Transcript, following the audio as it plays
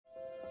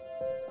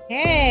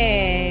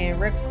Hey,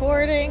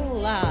 recording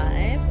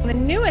live. The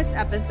newest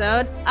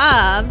episode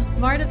of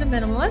Marta the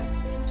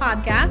Minimalist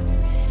podcast,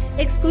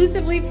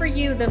 exclusively for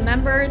you, the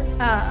members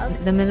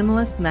of the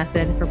Minimalist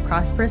Method for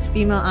Prosperous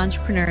Female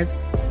Entrepreneurs.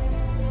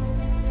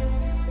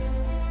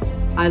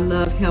 I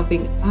love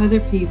helping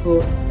other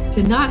people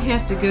to not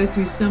have to go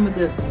through some of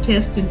the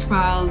tests and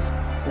trials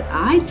that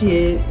I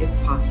did, if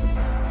possible.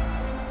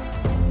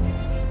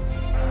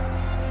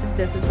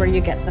 This is where you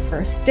get the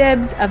first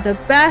dibs of the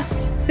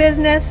best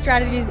business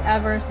strategies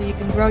ever so you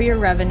can grow your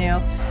revenue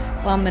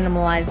while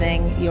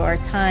minimalizing your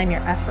time,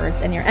 your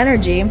efforts, and your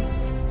energy.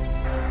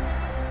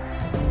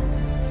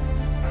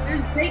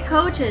 There's great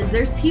coaches.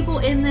 There's people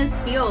in this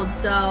field.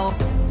 So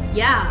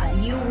yeah,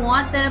 you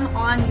want them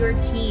on your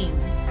team.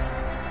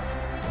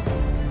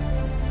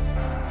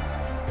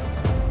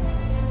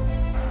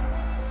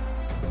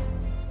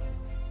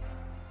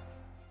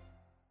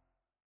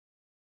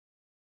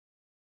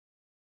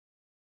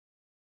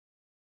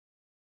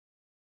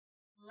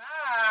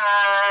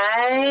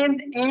 Live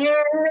in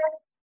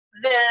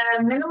the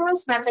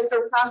Minimalist Method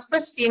for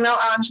Prosperous Female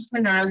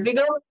Entrepreneurs. We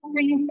go over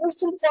you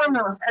first and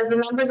foremost as the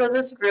members of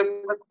this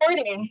group,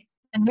 recording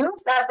the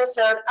newest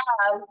episode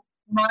of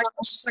My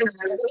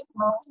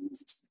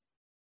Entrepreneurs,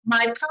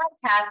 my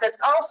podcast that's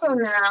also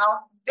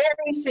now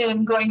very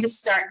soon going to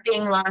start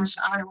being launched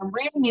on a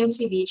brand new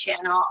TV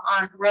channel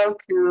on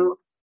Roku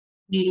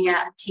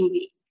Media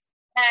TV.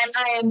 And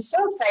I am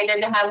so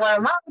excited to have one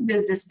of my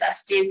business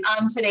besties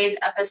on today's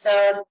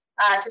episode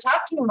to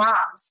talk to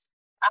moms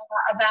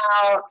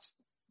about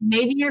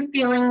maybe you're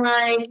feeling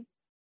like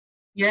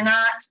you're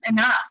not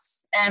enough.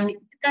 And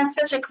that's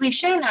such a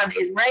cliche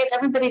nowadays, right?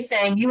 Everybody's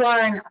saying you are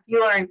enough,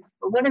 you are enough.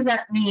 But what does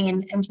that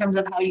mean in terms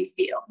of how you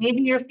feel?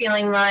 Maybe you're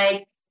feeling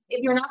like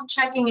if you're not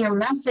checking your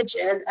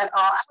messages at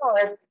all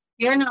hours,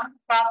 you're not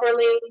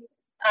properly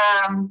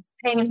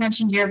paying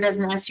attention to your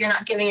business. You're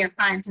not giving your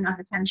clients enough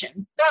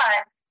attention.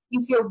 But you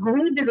feel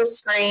glued to the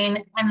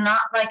screen and not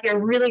like you're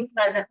really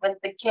present with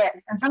the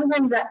kids. And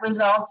sometimes that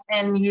results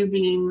in you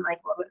being like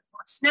a little bit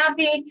more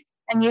snappy,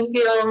 and you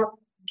feel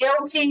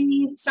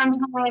guilty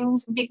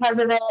sometimes because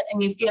of it.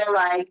 And you feel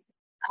like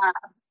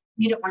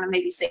you don't want to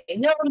maybe say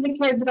no to the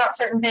kids about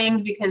certain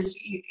things because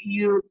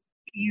you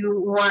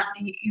want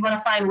to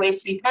find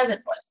ways to be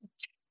present for them.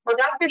 Well,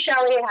 Dr.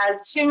 Shelley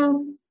has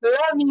two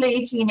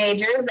lovely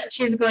teenagers that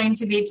she's going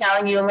to be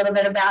telling you a little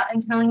bit about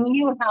and telling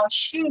you how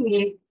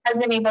she has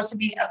been able to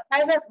be a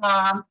present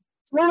mom,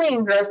 fully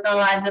engrossed in the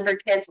lives of her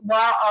kids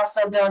while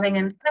also building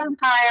an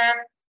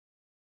empire,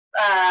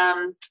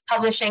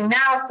 publishing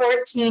now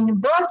 14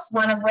 books,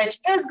 one of which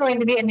is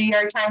going to be a New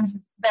York Times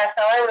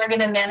bestseller. We're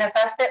going to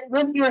manifest it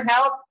with your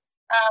help.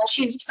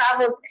 She's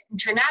traveled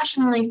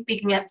internationally,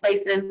 speaking at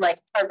places like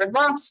Harvard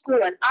Law School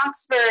and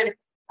Oxford,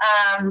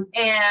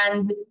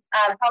 and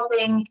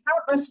helping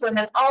countless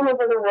women all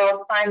over the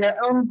world find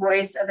their own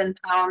voice of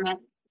empowerment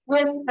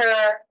with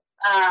her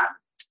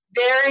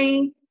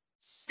very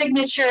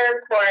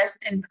signature course,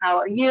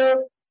 Empower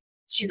You.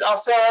 She's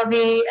also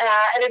the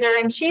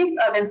editor-in-chief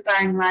of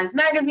Inspiring Lives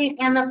magazine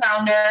and the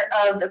founder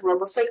of the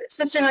Global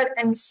Sisterhood,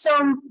 and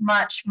so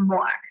much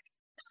more.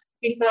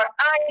 Before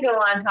I go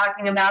on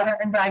talking about her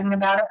and bragging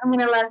about her, I'm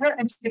going to let her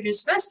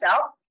introduce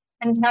herself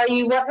and tell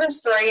you what her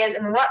story is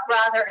and what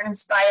brought her and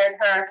inspired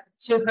her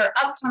to her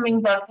upcoming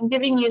book, and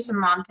giving you some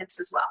mom tips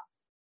as well.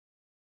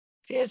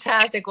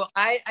 Fantastic. Well,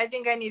 I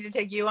think I need to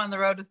take you on the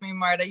road with me,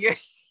 Marta. You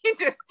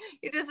do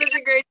such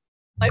a great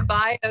my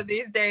bio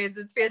these days.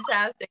 It's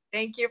fantastic.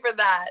 Thank you for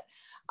that.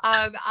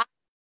 I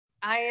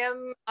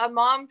am a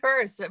mom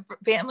first.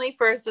 Family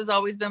first has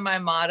always been my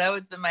motto.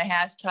 It's been my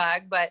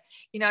hashtag. But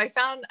I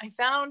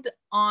found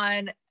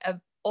on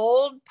an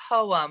old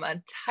poem,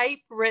 a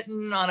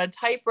typewritten on a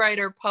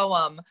typewriter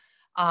poem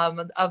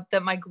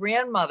that my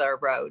grandmother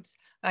wrote.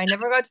 I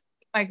never got to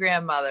meet my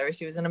grandmother.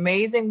 She was an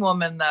amazing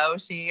woman, though.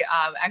 She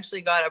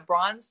actually got a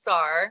Bronze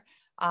Star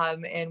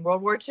in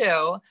World War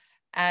II.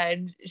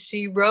 And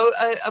she wrote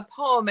a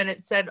poem, and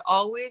it said,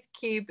 always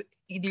keep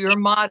your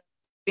motto,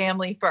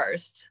 family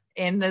first,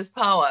 in this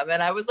poem.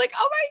 And I was like,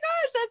 oh my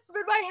gosh, that's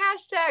been my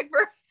hashtag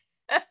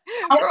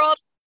for all.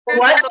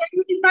 What?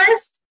 Family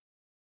first?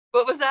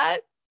 What was that?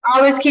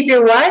 Always keep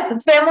your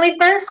what? Family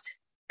first?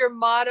 Your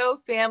motto,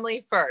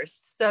 family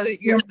first. So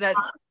that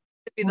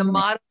to be the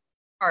motto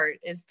part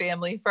is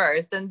family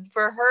first. And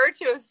for her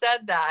to have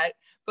said that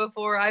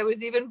before I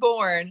was even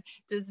born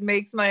just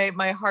makes my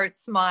heart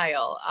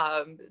smile.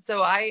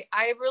 So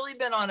I've really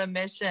been on a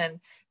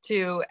mission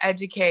to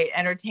educate,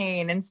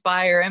 entertain,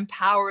 inspire,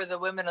 empower the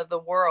women of the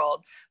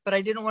world. But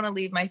I didn't want to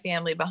leave my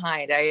family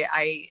behind.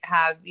 I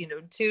have,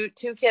 two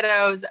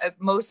kiddos.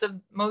 Most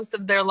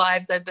of their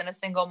lives I've been a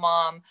single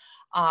mom.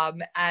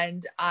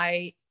 And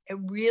I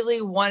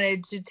really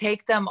wanted to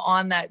take them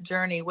on that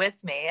journey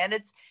with me. And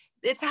it's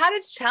had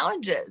its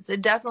challenges.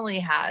 It definitely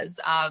has.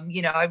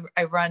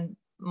 I've run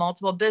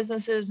multiple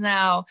businesses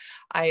now.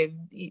 I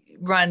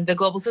run the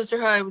Global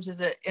Sisterhood, which is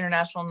an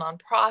international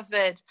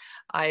nonprofit.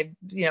 I've,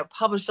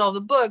 published all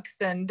the books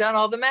and done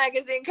all the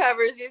magazine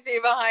covers you see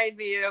behind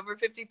me, over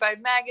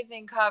 55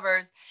 magazine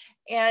covers.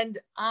 And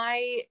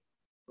I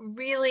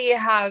really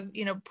have,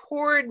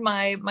 poured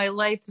my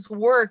life's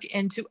work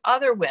into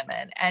other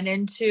women and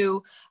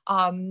into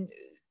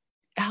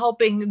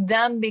helping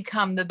them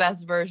become the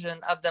best version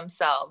of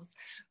themselves.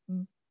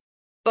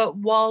 But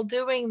while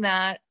doing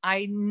that,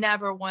 I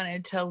never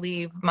wanted to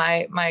leave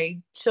my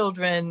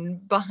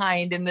children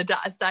behind in the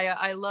dust.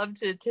 I love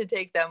to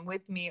take them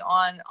with me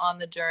on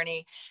the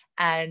journey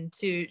and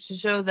to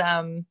show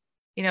them,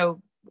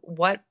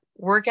 what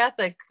work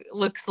ethic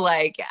looks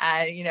like,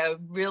 and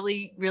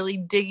really, really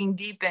digging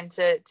deep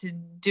into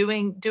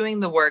doing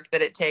the work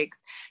that it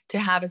takes to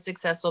have a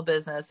successful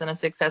business and a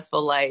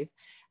successful life.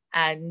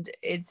 And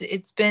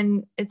it's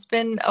been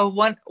a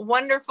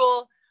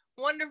wonderful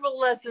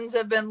lessons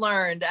have been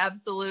learned,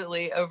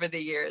 absolutely, over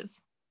the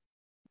years.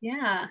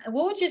 Yeah.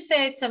 What would you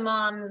say to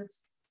moms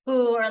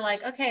who are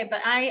like, okay,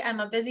 but I am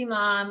a busy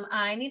mom,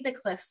 I need the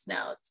Cliff's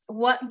Notes?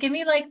 Give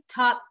me like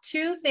top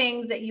 2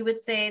 things that you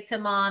would say to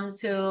moms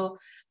who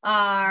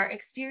are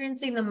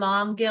experiencing the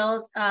mom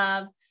guilt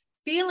of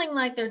feeling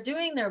like they're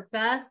doing their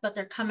best, but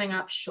they're coming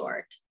up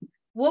short.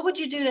 What would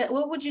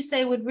you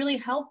say would really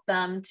help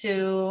them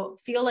to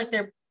feel like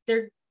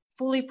they're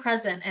fully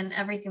present in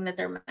everything that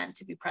they're meant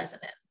to be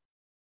present in?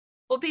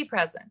 Well, be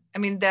present. I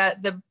mean,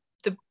 the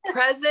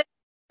present,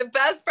 the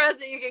best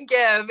present you can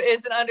give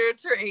isn't under a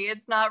tree.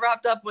 It's not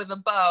wrapped up with a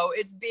bow.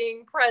 It's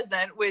being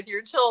present with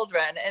your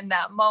children in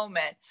that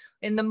moment,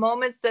 in the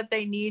moments that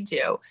they need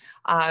you.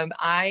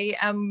 I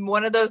am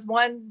one of those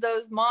moms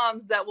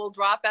that will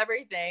drop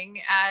everything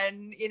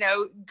and,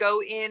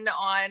 go in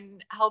on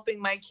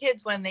helping my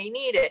kids when they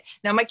need it.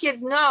 Now, my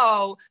kids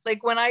know,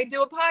 like when I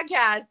do a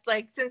podcast,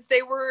 like since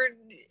they were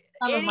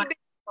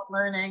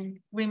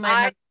learning, we might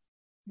have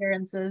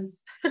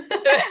experiences.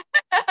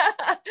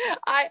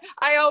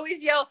 I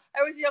always yell,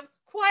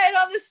 quiet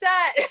on the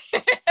set.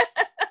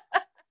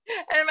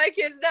 And my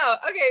kids know,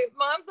 okay,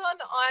 mom's on,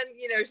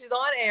 she's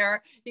on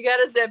air. You got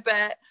to zip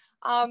it.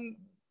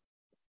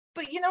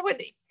 But you know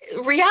what?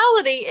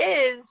 Reality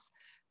is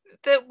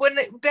that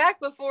back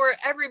before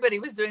everybody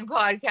was doing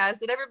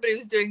podcasts and everybody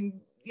was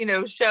doing,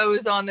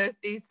 shows on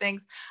these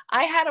things,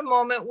 I had a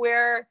moment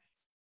where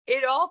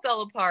it all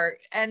fell apart,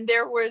 and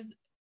there was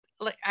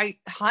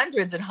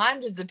hundreds and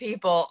hundreds of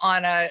people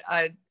on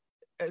a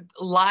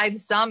live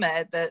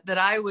summit that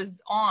I was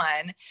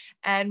on,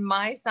 and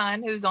my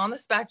son, who's on the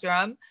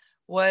spectrum,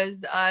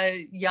 was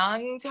a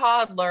young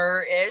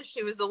toddler-ish.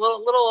 He was a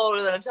little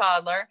older than a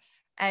toddler,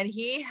 and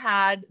he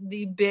had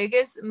the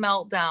biggest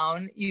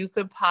meltdown you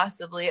could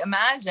possibly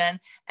imagine,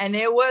 and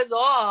it was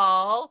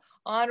all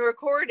on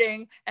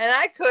recording, and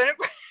I couldn't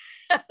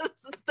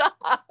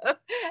stop,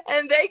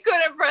 and they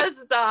couldn't press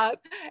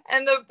stop,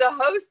 and the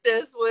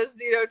hostess was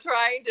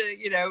trying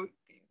to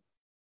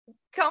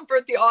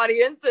comfort the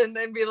audience and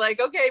then be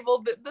like, okay,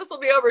 well, this will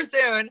be over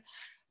soon.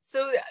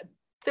 So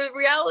the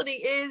reality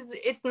is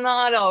it's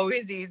not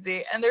always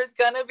easy, and there's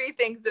gonna be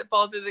things that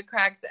fall through the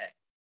cracks,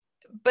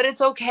 but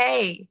it's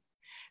okay.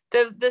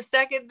 The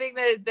second thing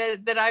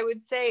that I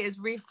would say is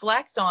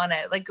reflect on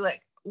it. Like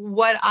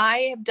what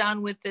I have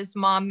done with this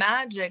Mom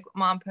Magic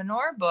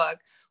Mompreneur book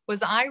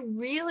was I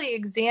really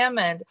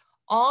examined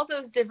all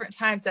those different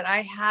times that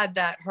I had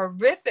that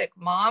horrific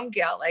mom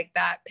guilt, like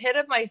that pit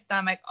of my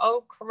stomach.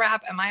 Oh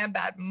crap, am I a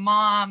bad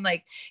mom?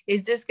 Like,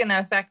 is this going to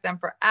affect them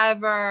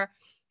forever?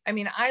 I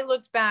mean, I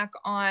looked back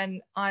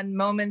on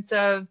moments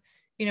of,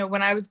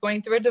 when I was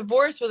going through a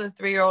divorce with a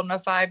 3-year-old and a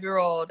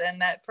 5-year-old,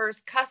 and that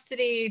first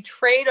custody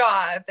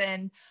trade-off.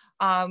 And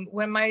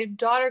when my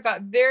daughter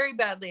got very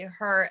badly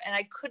hurt and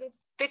I couldn't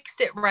fix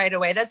it right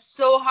away. That's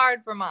so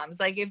hard for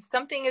moms. Like if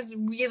something is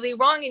really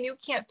wrong and you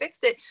can't fix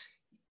it,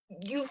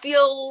 you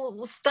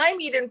feel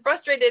stymied and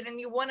frustrated, and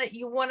you want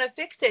to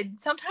fix it.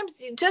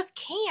 Sometimes you just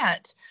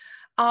can't.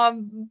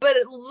 But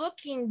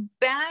looking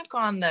back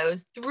on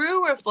those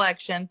through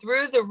reflection,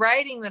 through the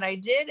writing that I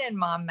did in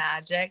Mom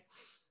Magic,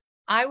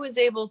 I was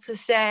able to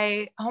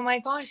say, oh my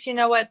gosh, you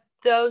know what?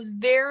 Those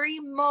very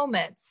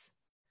moments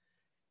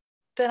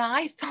that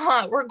I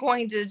thought were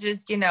going to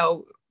just,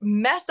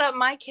 mess up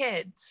my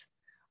kids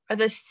are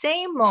the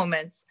same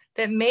moments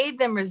that made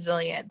them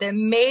resilient, that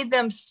made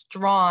them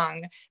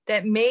strong,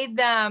 that made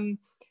them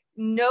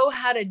know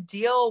how to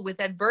deal with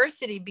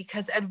adversity,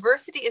 because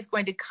adversity is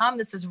going to come.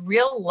 This is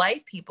real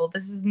life, people.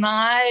 This is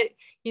not,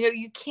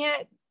 you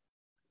can't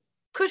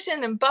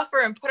cushion and buffer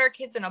and put our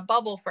kids in a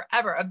bubble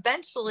forever.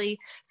 Eventually,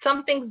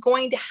 something's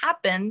going to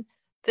happen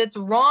that's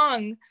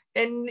wrong,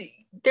 and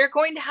they're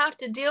going to have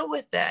to deal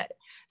with it.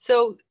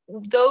 So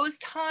those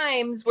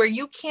times where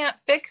you can't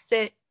fix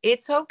it,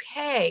 it's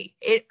okay.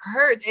 It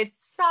hurts. It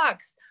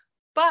sucks.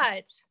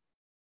 But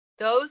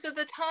those are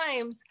the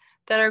times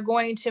that are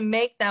going to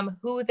make them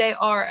who they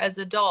are as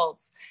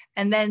adults.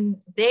 And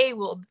then they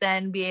will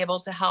then be able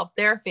to help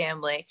their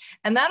family.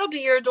 And that'll be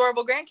your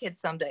adorable grandkids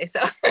someday.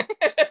 So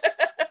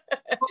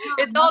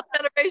it's all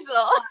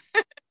generational.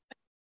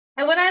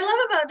 And what I love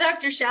about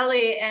Dr.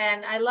 Shelley,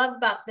 and I love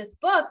about this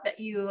book that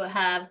you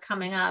have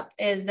coming up,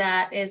 is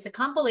that it's a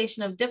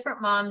compilation of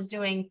different moms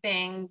doing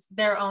things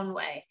their own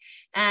way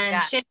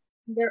and sharing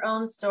their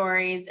own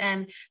stories.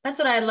 And that's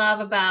what I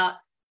love about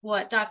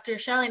what Dr.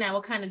 Shelley and I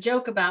will kind of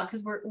joke about,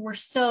 because we're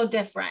so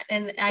different.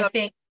 And I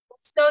think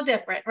so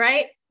different,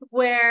 right?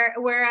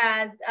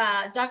 Whereas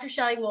Dr.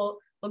 Shelley will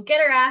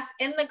get her ass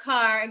in the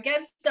car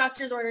against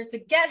doctor's orders to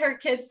get her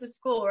kids to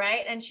school,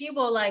 right? And she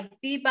will like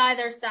be by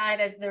their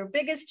side as their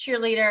biggest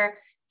cheerleader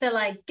to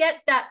like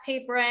get that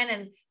paper in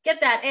and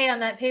get that A on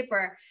that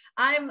paper.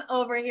 I'm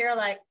over here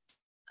like,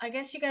 I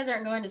guess you guys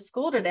aren't going to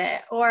school today,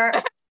 or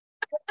going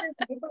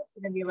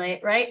to be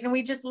late, right? And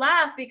we just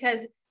laugh because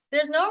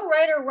there's no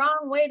right or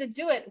wrong way to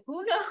do it.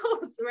 Who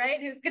knows,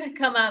 right? Who's going to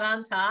come out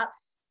on top?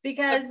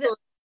 Because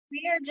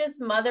we are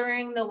just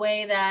mothering the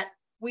way that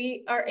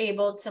we are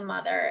able to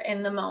mother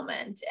in the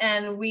moment.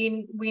 And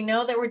we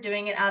know that we're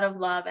doing it out of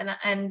love,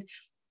 and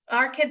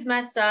our kids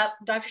mess up.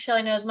 Dr.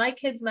 Shelley knows my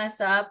kids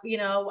mess up. You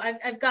know,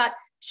 I've got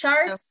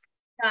charts,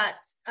 got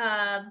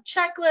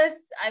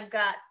checklists, I've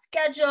got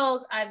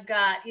schedules, I've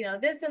got, you know,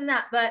 this and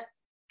that, but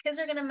kids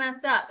are going to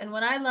mess up. And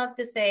what I love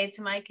to say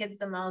to my kids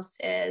the most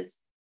is,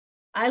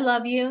 I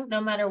love you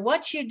no matter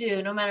what you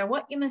do, no matter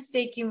what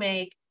mistake you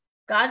make.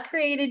 God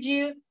created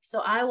you,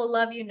 so I will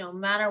love you no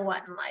matter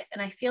what in life. And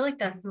I feel like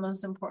that's the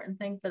most important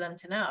thing for them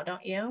to know,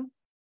 don't you?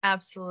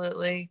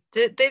 Absolutely.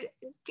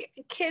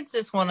 Kids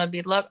just want to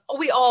be loved.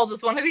 We all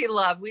just want to be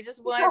loved. We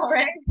just want. Oh,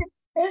 right?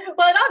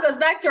 Well, it all goes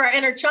back to our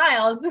inner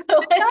child. So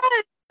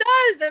it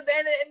does.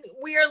 And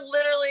we are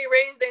literally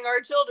raising our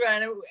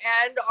children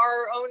and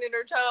our own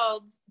inner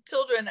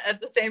children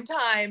at the same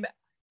time.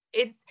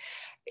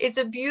 It's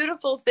a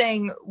beautiful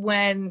thing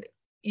when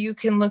you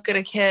can look at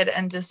a kid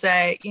and just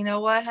say, you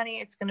know what, honey,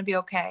 it's going to be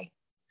okay.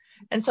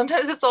 And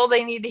sometimes that's all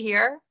they need to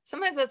hear.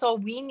 Sometimes that's all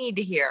we need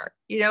to hear.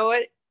 You know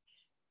what,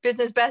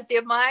 business bestie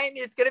of mine,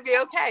 it's going to be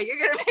okay. You're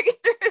going to make it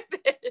through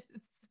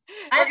this.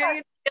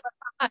 I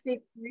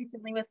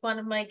recently with one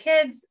of my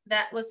kids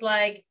that was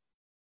like,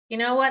 you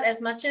know what,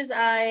 as much as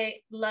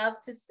I love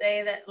to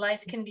say that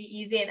life can be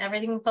easy and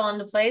everything will fall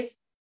into place,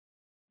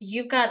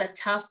 you've got a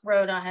tough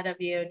road ahead of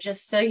you,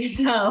 just so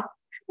you know.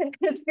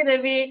 It's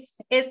gonna be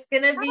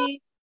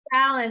a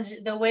challenge.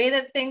 The way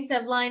that things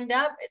have lined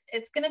up,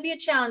 it's gonna be a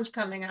challenge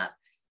coming up,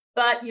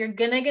 but you're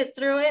gonna get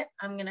through it.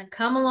 I'm gonna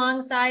come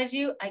alongside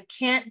you. I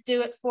can't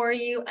do it for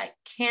you. I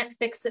can't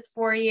fix it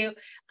for you.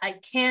 I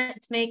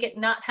can't make it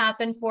not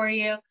happen for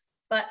you,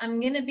 but I'm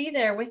gonna be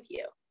there with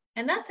you.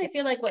 And that's, I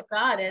feel like, what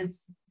God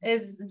is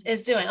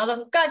doing.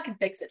 Although God can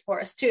fix it for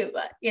us too,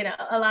 but you know,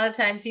 a lot of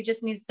times he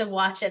just needs to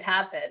watch it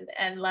happen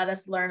and let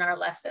us learn our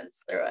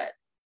lessons through it.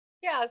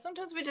 Yeah,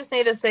 sometimes we just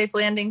need a safe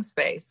landing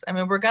space. I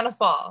mean, we're gonna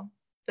fall,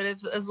 but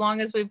as long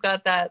as we've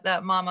got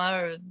that mama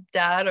or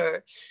dad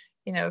or,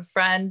 you know,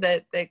 friend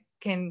that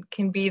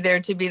can be there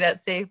to be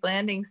that safe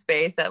landing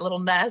space, that little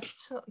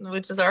nest,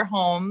 which is our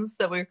homes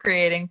that we're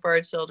creating for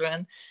our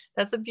children,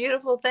 that's a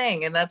beautiful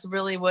thing, and that's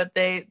really what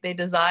they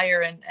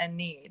desire and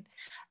need.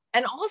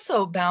 And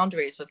also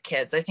boundaries with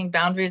kids. I think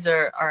boundaries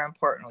are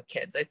important with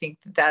kids. I think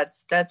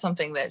that's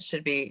something that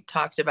should be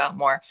talked about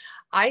more.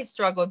 I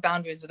struggle with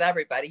boundaries with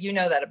everybody. You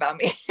know that about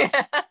me. I'm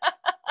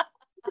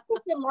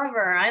a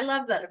lover. I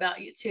love that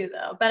about you too,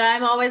 though. But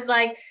I'm always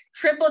like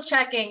triple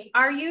checking.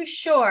 Are you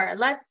sure?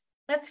 Let's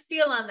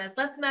feel on this.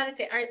 Let's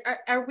meditate.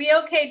 Are we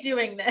okay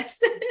doing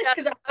this?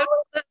 Because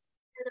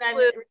I'm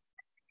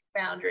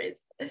boundaries.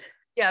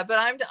 Yeah,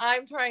 but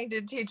I'm trying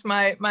to teach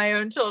my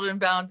own children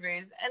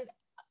boundaries. And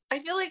I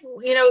feel like,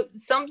 you know,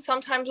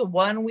 sometimes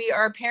when we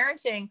are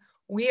parenting,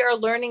 we are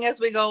learning as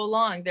we go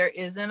along. There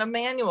isn't a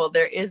manual.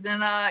 There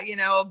isn't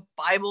a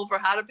Bible for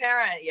how to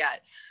parent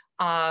yet.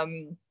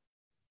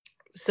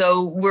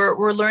 So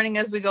we're learning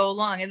as we go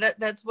along. And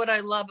that's what I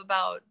love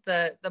about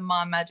the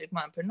Mom Magic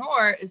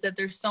Mompreneur, is that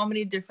there's so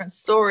many different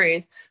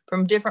stories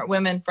from different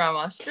women from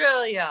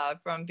Australia,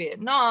 from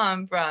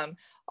Vietnam, from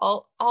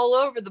all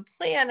over the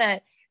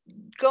planet,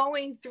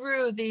 going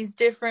through these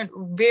different,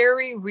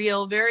 very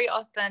real, very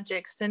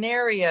authentic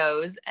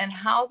scenarios and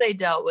how they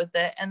dealt with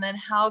it, and then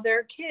how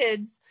their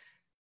kids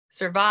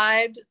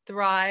survived,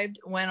 thrived,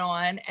 went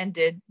on, and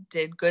did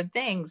good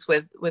things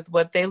with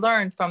what they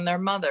learned from their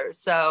mothers.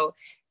 So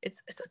it's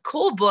a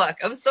cool book.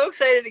 I'm so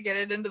excited to get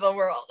it into the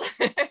world.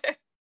 That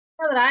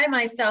I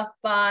myself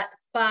bought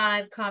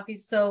 5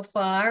 copies so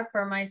far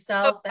for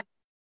myself and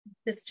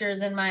sisters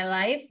in my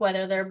life,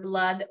 whether they're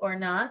blood or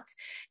not.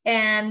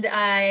 And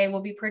I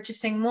will be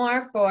purchasing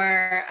more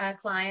for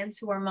clients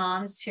who are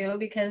moms too,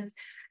 because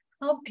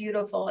how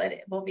beautiful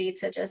it will be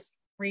to just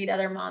read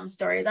other mom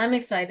stories. I'm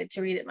excited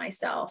to read it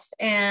myself.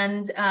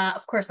 And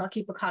of course, I'll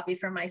keep a copy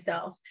for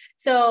myself.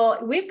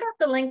 So we've got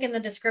the link in the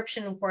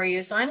description for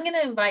you. So I'm going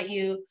to invite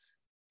you,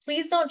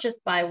 please don't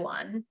just buy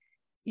one.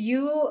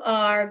 You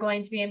are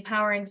going to be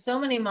empowering so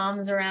many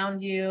moms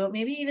around you,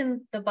 maybe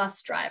even the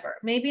bus driver,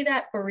 maybe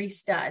that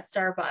barista at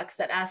Starbucks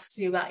that asks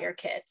you about your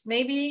kids,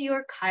 maybe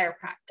your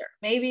chiropractor,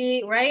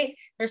 maybe, right?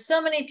 There's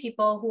so many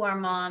people who are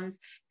moms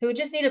who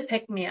just need to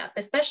pick me up,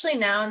 especially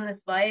now in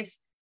this life.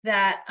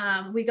 that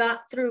we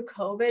got through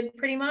COVID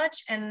pretty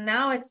much. And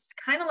now it's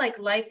kind of like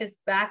life is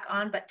back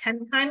on, but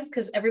 10 times,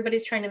 because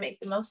everybody's trying to make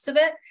the most of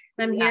it.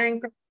 And I'm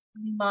hearing from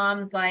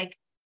moms like,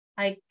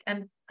 I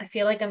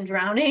feel like I'm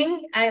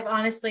drowning. I've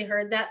honestly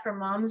heard that from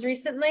moms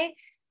recently,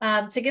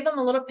 to give them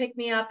a little pick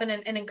me up and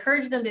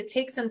encourage them to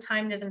take some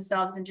time to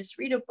themselves and just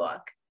read a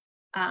book.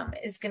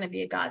 Is going to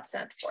be a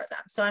godsend for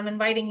them. So I'm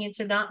inviting you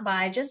to not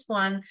buy just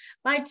one,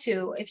 buy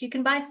two. If you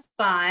can buy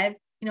 5,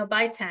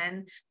 buy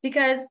 10,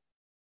 because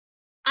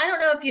I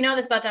don't know if you know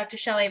this about Dr.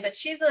 Shelley, but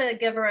she's a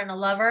giver and a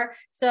lover.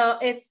 So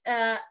it's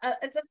a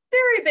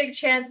very big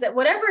chance that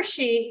whatever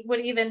she would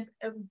even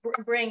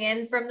bring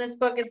in from this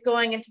book is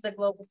going into the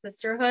Global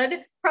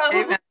Sisterhood.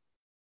 Probably.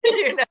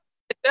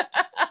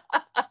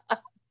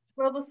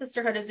 Global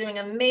Sisterhood is doing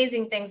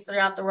amazing things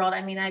throughout the world.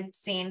 I mean, I've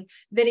seen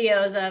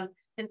videos of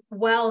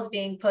wells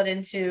being put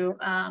into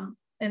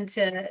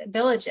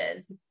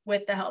villages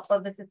with the help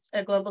of the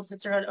Global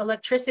Sisterhood,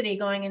 electricity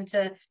going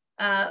into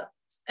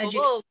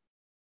education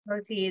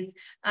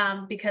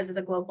because of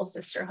the Global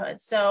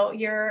Sisterhood. So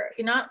you're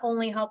not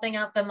only helping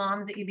out the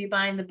moms that you'd be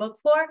buying the book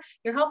for,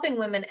 you're helping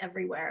women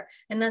everywhere.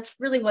 And that's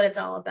really what it's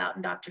all about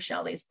in Dr.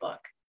 Shelley's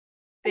book.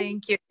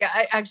 Thank you. Yeah,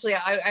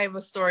 I have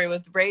a story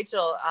with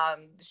Rachel.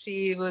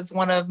 She was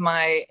one of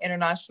my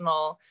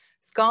international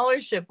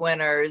scholarship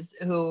winners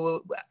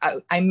who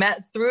I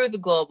met through the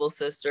Global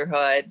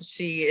Sisterhood.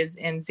 She is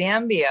in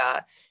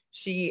Zambia.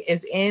 She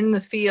is in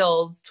the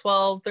fields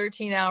 12,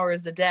 13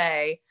 hours a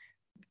day,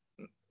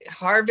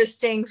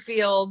 harvesting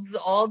fields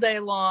all day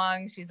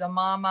long. She's a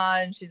mama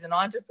and she's an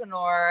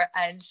entrepreneur.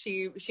 And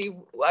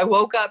I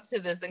woke up to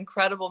this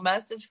incredible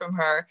message from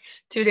her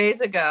 2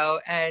 days ago.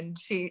 And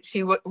she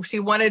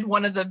wanted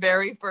one of the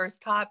very first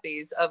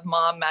copies of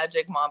Mom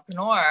Magic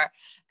Mompreneur.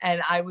 And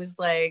I was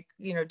like,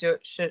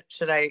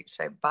 should I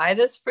buy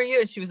this for you?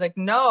 And she was like,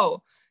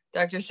 no,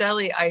 Dr.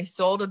 Shelley, I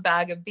sold a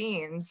bag of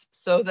beans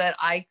so that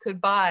I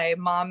could buy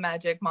Mom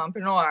Magic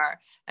Mompreneur.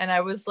 And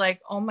I was like,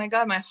 oh my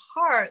God, my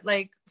heart,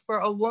 like, for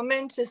a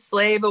woman to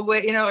slave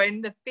away,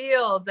 in the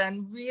fields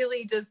and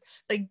really just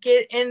like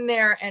get in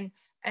there and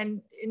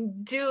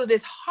do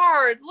this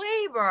hard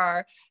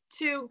labor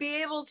to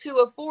be able to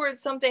afford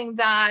something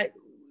that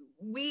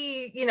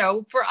we,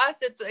 for us,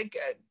 it's like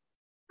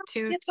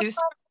two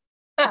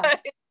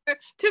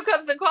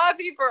cups of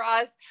coffee for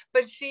us,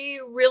 but she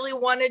really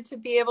wanted to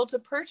be able to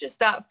purchase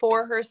that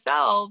for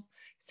herself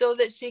so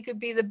that she could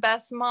be the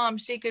best mom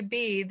she could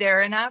be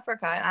there in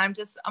Africa. And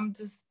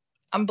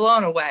I'm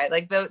blown away.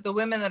 Like the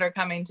women that are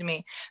coming to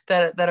me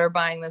that are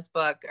buying this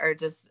book are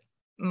just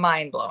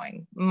mind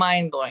blowing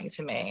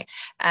to me.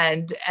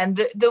 And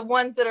the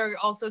ones that are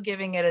also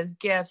giving it as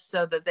gifts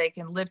so that they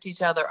can lift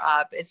each other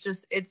up. It's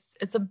just, it's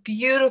a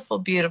beautiful,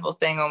 beautiful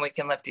thing when we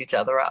can lift each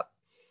other up.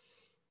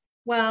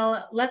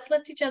 Well, let's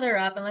lift each other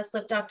up and let's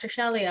lift Dr.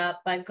 Shelley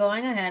up by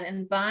going ahead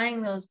and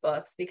buying those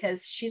books,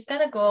 because she's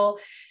got a goal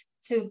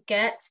to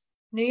get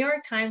New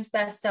York Times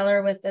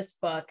bestseller with this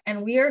book,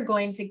 and we are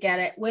going to get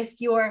it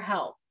with your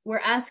help. We're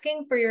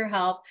asking for your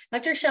help.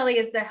 Dr. Shelley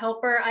is the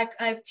helper.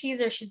 I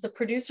tease her. She's the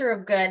producer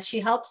of good.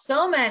 She helps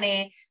so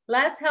many.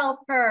 Let's help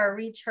her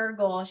reach her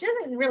goal. She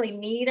doesn't really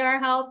need our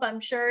help. I'm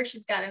sure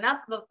she's got enough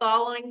of a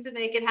following to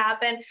make it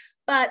happen,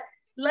 but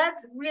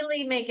let's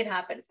really make it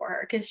happen for her,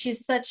 because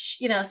she's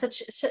such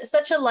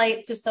a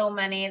light to so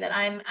many that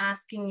I'm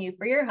asking you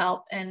for your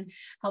help and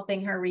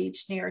helping her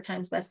reach New York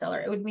Times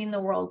bestseller. It would mean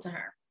the world to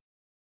her.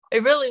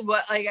 It really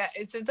was, like,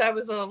 since I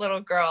was a little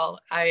girl,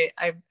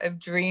 I've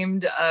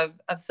dreamed of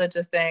such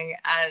a thing.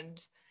 And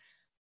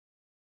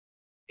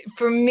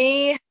for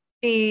me,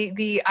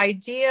 the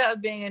idea of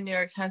being a New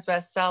York Times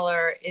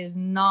bestseller is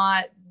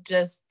not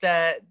just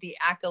the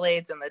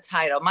accolades and the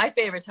title. My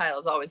favorite title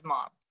is always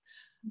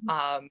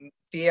mom,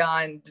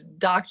 beyond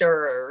doctor,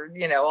 or,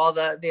 all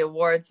the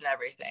awards and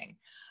everything.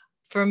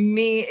 For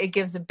me, it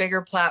gives a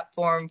bigger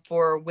platform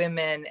for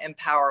women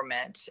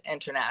empowerment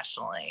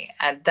internationally.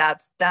 And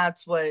that's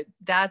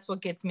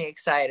what gets me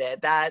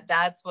excited.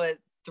 That's what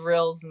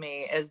thrills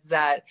me, is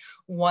that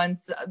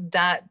once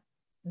that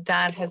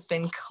has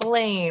been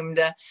claimed,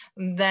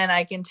 then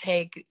I can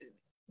take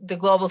the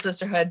Global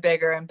Sisterhood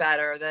bigger and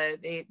better,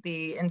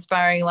 the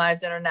Inspiring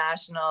Lives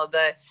International,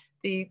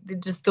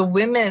 just the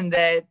women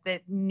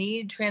that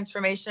need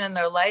transformation in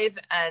their life,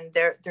 and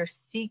they're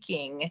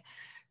seeking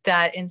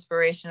that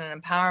inspiration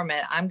and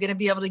empowerment. I'm going to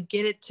be able to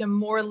get it to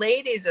more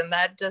ladies, and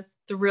that just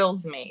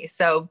thrills me.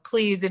 So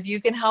please, if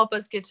you can help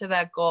us get to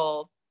that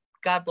goal,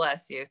 God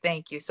bless you.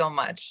 Thank you so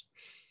much.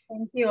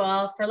 Thank you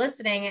all for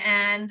listening.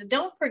 And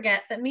don't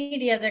forget that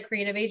Media, the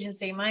creative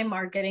agency, my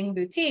marketing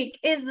boutique,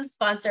 is the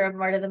sponsor of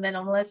Marta the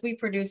Minimalist. We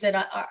produce it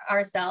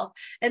ourselves.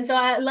 And so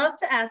I love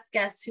to ask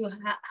guests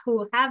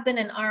who have been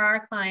and are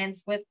our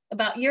clients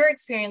about your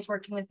experience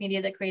working with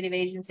Media, the creative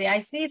agency. I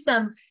see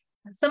some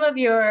some of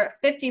your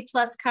 50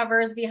 plus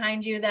covers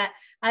behind you that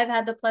I've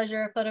had the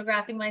pleasure of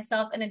photographing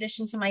myself, in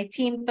addition to my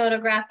team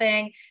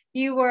photographing.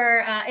 You were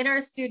in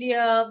our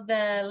studio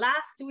the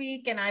last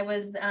week, and I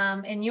was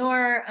in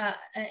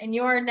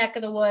your neck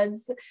of the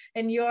woods,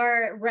 in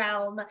your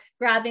realm,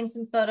 grabbing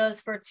some photos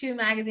for 2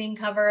 magazine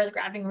covers,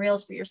 grabbing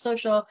reels for your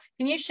social.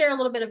 Can you share a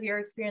little bit of your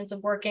experience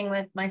of working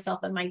with myself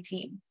and my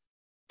team?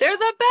 They're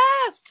the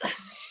best.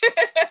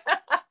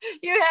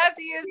 You have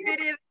to use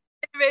Media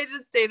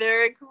Agency.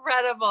 They're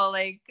incredible.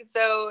 Like,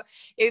 so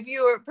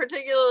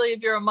particularly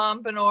if you're a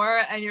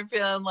mompreneur and you're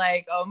feeling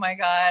like, oh my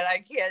God, I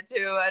can't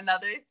do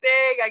another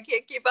thing, I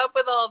can't keep up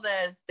with all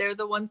this, they're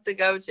the ones to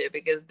go to,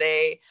 because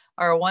they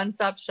are a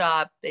one-stop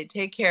shop. They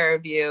take care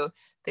of you.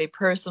 They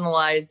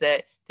personalize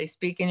it. They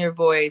speak in your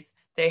voice.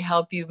 They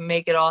help you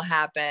make it all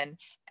happen.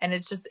 And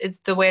it's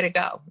the way to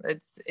go.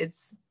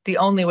 It's the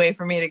only way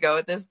for me to go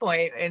at this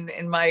point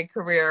in my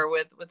career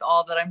with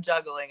all that I'm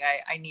juggling.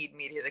 I need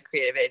Media, the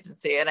creative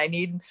agency, and I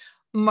need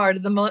Marta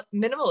the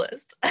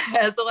Minimalist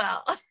as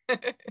well.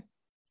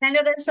 I know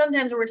there's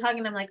sometimes where we're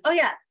talking, I'm like, oh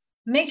yeah,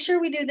 make sure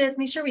we do this,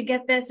 make sure we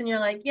get this. And you're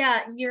like,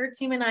 yeah, your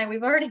team and I,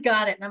 we've already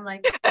got it. And I'm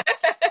like,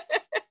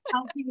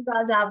 I'll keep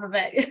on top of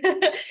it.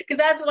 Because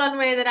that's one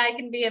way that I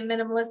can be a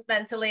minimalist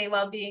mentally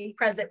while being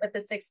present with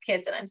the 6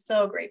 kids. And I'm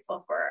so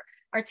grateful for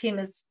our team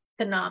is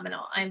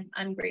phenomenal.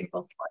 I'm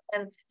grateful for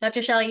it. And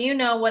Dr. Shelley, you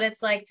know what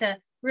it's like to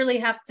really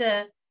have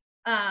to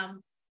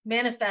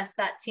manifest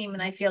that team.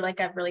 And I feel like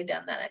I've really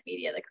done that at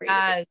Media, the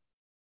creative.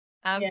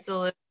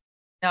 Absolutely.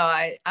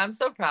 Yeah. No, I'm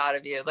so proud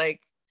of you.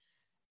 Like,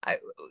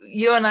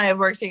 you and I have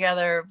worked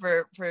together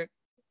for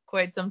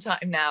quite some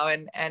time now,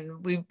 and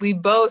we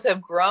both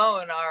have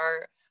grown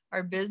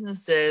our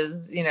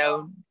businesses,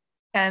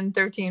 10,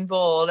 13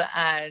 fold.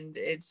 And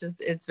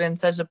it's been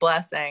such a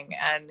blessing.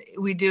 And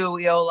we owe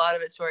a lot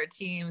of it to our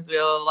teams. We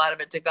owe a lot of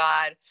it to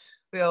God.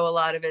 We owe a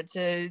lot of it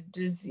to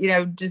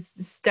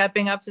just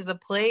stepping up to the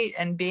plate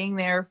and being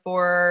there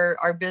for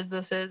our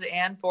businesses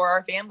and for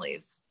our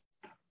families.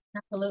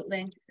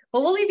 Absolutely.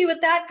 Well, we'll leave you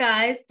with that,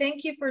 guys.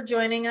 Thank you for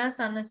joining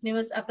us on this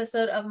newest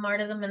episode of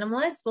Marta the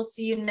Minimalist. We'll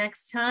see you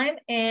next time.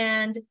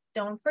 And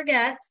don't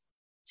forget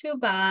to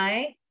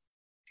buy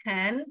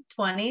 10,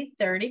 20,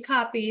 30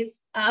 copies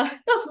of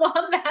the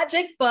Mom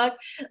Magic book.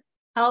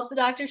 Help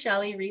Dr.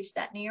 Shelley reach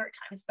that New York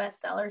Times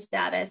bestseller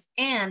status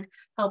and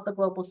help the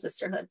global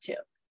sisterhood too.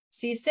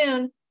 See you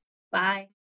soon. Bye.